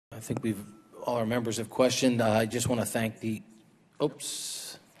think all our members have questioned. I just want to thank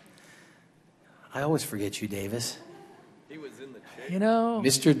I always forget you, Davis. He was in the chair. You know,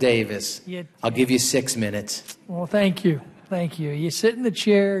 Mr. Davis, I'll give you 6 minutes. Well, thank you. Thank you. You sit in the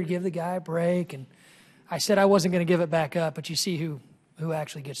chair, give the guy a break, and I said I wasn't going to give it back up, but you see who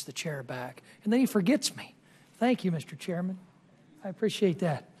actually gets the chair back. And then he forgets me. Thank you, Mr. Chairman. I appreciate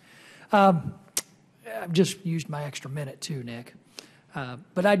that. I've just used my extra minute too, Nick.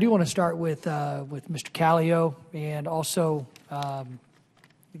 But I do want to start with Mr. Callio and also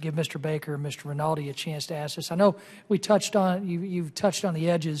give Mr. Baker and Mr. Rinaldi a chance to ask this. I know we touched on you've touched on the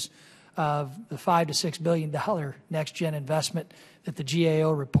edges of the $5 to $6 billion next gen investment that the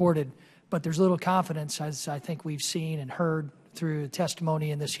GAO reported, but there's little confidence, as I think we've seen and heard through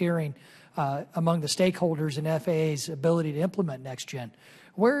testimony in this hearing, among the stakeholders in FAA's ability to implement next gen.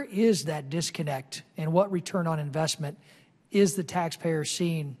 Where is that disconnect, and what return on investment is the taxpayer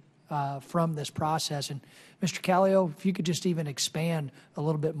seeing from this process? And Mr. Callio, if you could just even expand a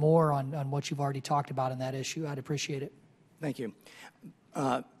little bit more on what you've already talked about on that issue, I'd appreciate it. Thank you.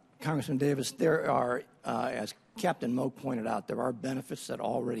 Congressman Davis, there are, as Captain Moe pointed out, there are benefits that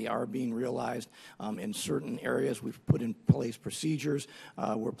already are being realized in certain areas. We've put in place procedures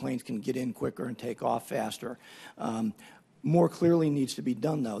where planes can get in quicker and take off faster. More clearly needs to be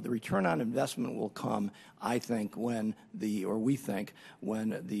done, though. The return on investment will come, I think, when the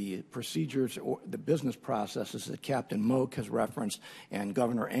procedures or the business processes that Captain Moak has referenced and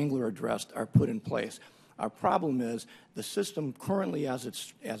Governor Engler addressed are put in place. Our problem is the system currently, as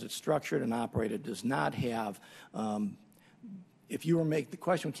it's structured and operated, does not have. The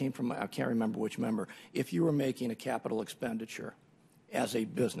question came from, I can't remember which member. If you were making a capital expenditure as a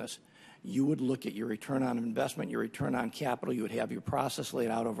business, you would look at your return on investment, your return on capital. You would have your process laid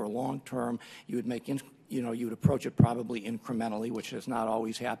out over a long term. You would you would approach it probably incrementally, which has not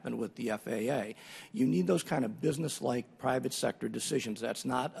always happened with the FAA. You need those kind of business-like private sector decisions. That's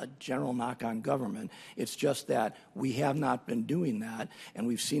not a general knock on government. It's just that we have not been doing that, and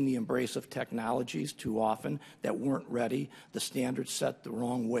we've seen the embrace of technologies too often that weren't ready, the standards set the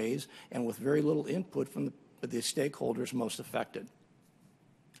wrong ways, and with very little input from the stakeholders most affected.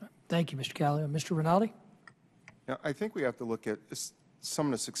 Thank you, Mr. Callio. Mr. Rinaldi? Now, I think we have to look at some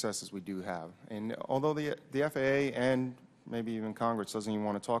of the successes we do have. And although the FAA and maybe even Congress doesn't even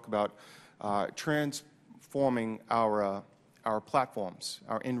want to talk about transforming our platforms,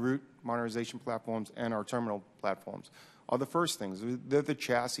 our en route modernization platforms and our terminal platforms, are the first things. They're the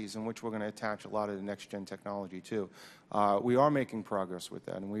chassis in which we're going to attach a lot of the next-gen technology to. We are making progress with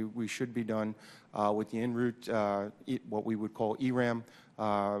that, and we should be done with the en route, what we would call ERAM,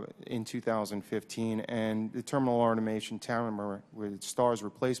 in 2015, and the terminal automation timer with STARS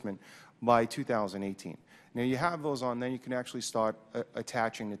replacement by 2018. Now you have those on, then you can actually start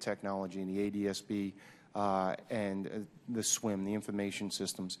attaching the technology in the ADSB and the SWIM, the information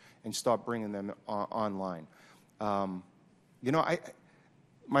systems, and start bringing them online. My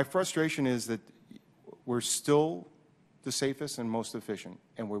frustration is that we're still the safest and most efficient,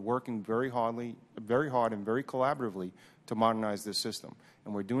 and we're working very hard and very collaboratively to modernize this system.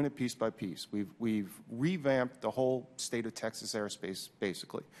 And we're doing it piece by piece. We've revamped the whole state of Texas airspace,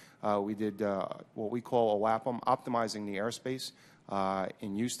 basically. We did what we call OAPM, optimizing the airspace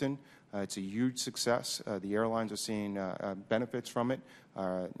in Houston. It's a huge success. The airlines are seeing benefits from it,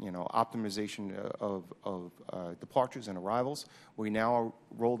 optimization of departures and arrivals. We now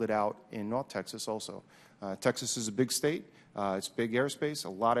rolled it out in North Texas also. Texas is a big state. It's big airspace, a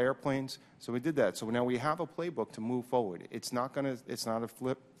lot of airplanes. So we did that. So now we have a playbook to move forward. It's not a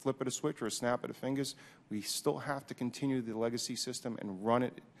flip of the switch or a snap of the fingers. We still have to continue the legacy system and run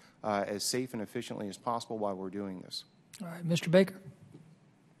it as safe and efficiently as possible while we're doing this. All right, Mr. Baker.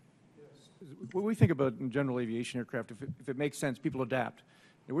 What we think about in general aviation aircraft, if it makes sense, people adapt.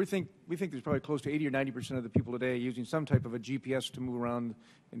 And we think there's probably close to 80 or 90% of the people today using some type of a GPS to move around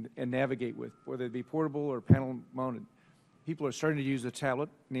and navigate with, whether it be portable or panel mounted. People are starting to use the tablet,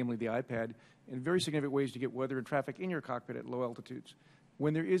 namely the iPad, in very significant ways to get weather and traffic in your cockpit at low altitudes.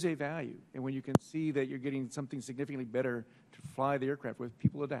 When there is a value and when you can see that you're getting something significantly better to fly the aircraft with,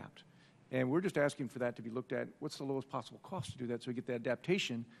 people adapt. And we're just asking for that to be looked at. What's the lowest possible cost to do that so we get that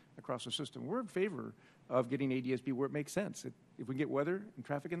adaptation across the system? We're in favor of getting ADSB where it makes sense. If we get weather and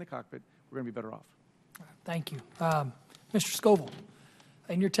traffic in the cockpit, we're going to be better off. Thank you. Mr. Scoville,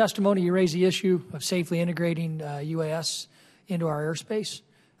 in your testimony, you raised the issue of safely integrating UAS into our airspace.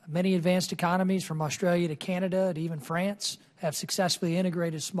 Many advanced economies, from Australia to Canada to even France, have successfully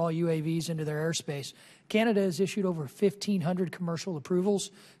integrated small UAVs into their airspace. Canada has issued over 1,500 commercial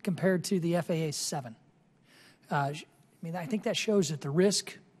approvals compared to the FAA's 7. I think that shows that the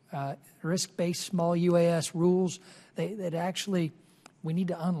risk risk-based small UAS rules that actually we need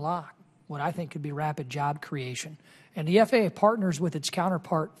to unlock what I think could be rapid job creation. And the FAA partners with its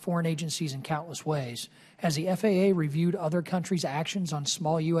counterpart foreign agencies in countless ways. Has the FAA reviewed other countries' actions on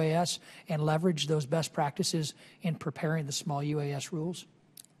small UAS and leveraged those best practices in preparing the small UAS rules?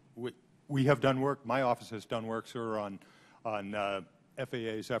 We have done work. My office has done work, sir, on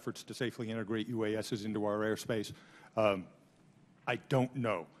FAA's efforts to safely integrate UASs into our airspace. I don't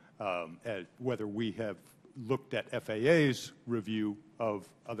know whether we have looked at FAA's review of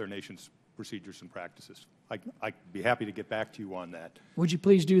other nations' procedures and practices. I'd be happy to get back to you on that. Would you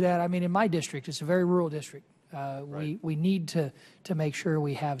please do that? I mean, in my district, it's a very rural district. Right. We need to make sure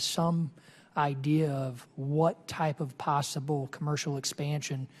we have some idea of what type of possible commercial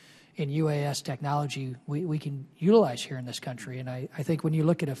expansion in UAS technology we can utilize here in this country. And I think when you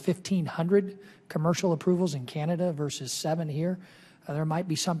look at 1,500 commercial approvals in Canada versus 7 here, there might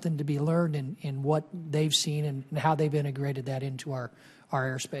be something to be learned in what they've seen and how they've integrated that into our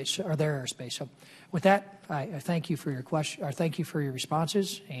airspace, or their airspace. So with that, I thank you for your question, or thank you for your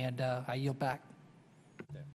responses, and I yield back.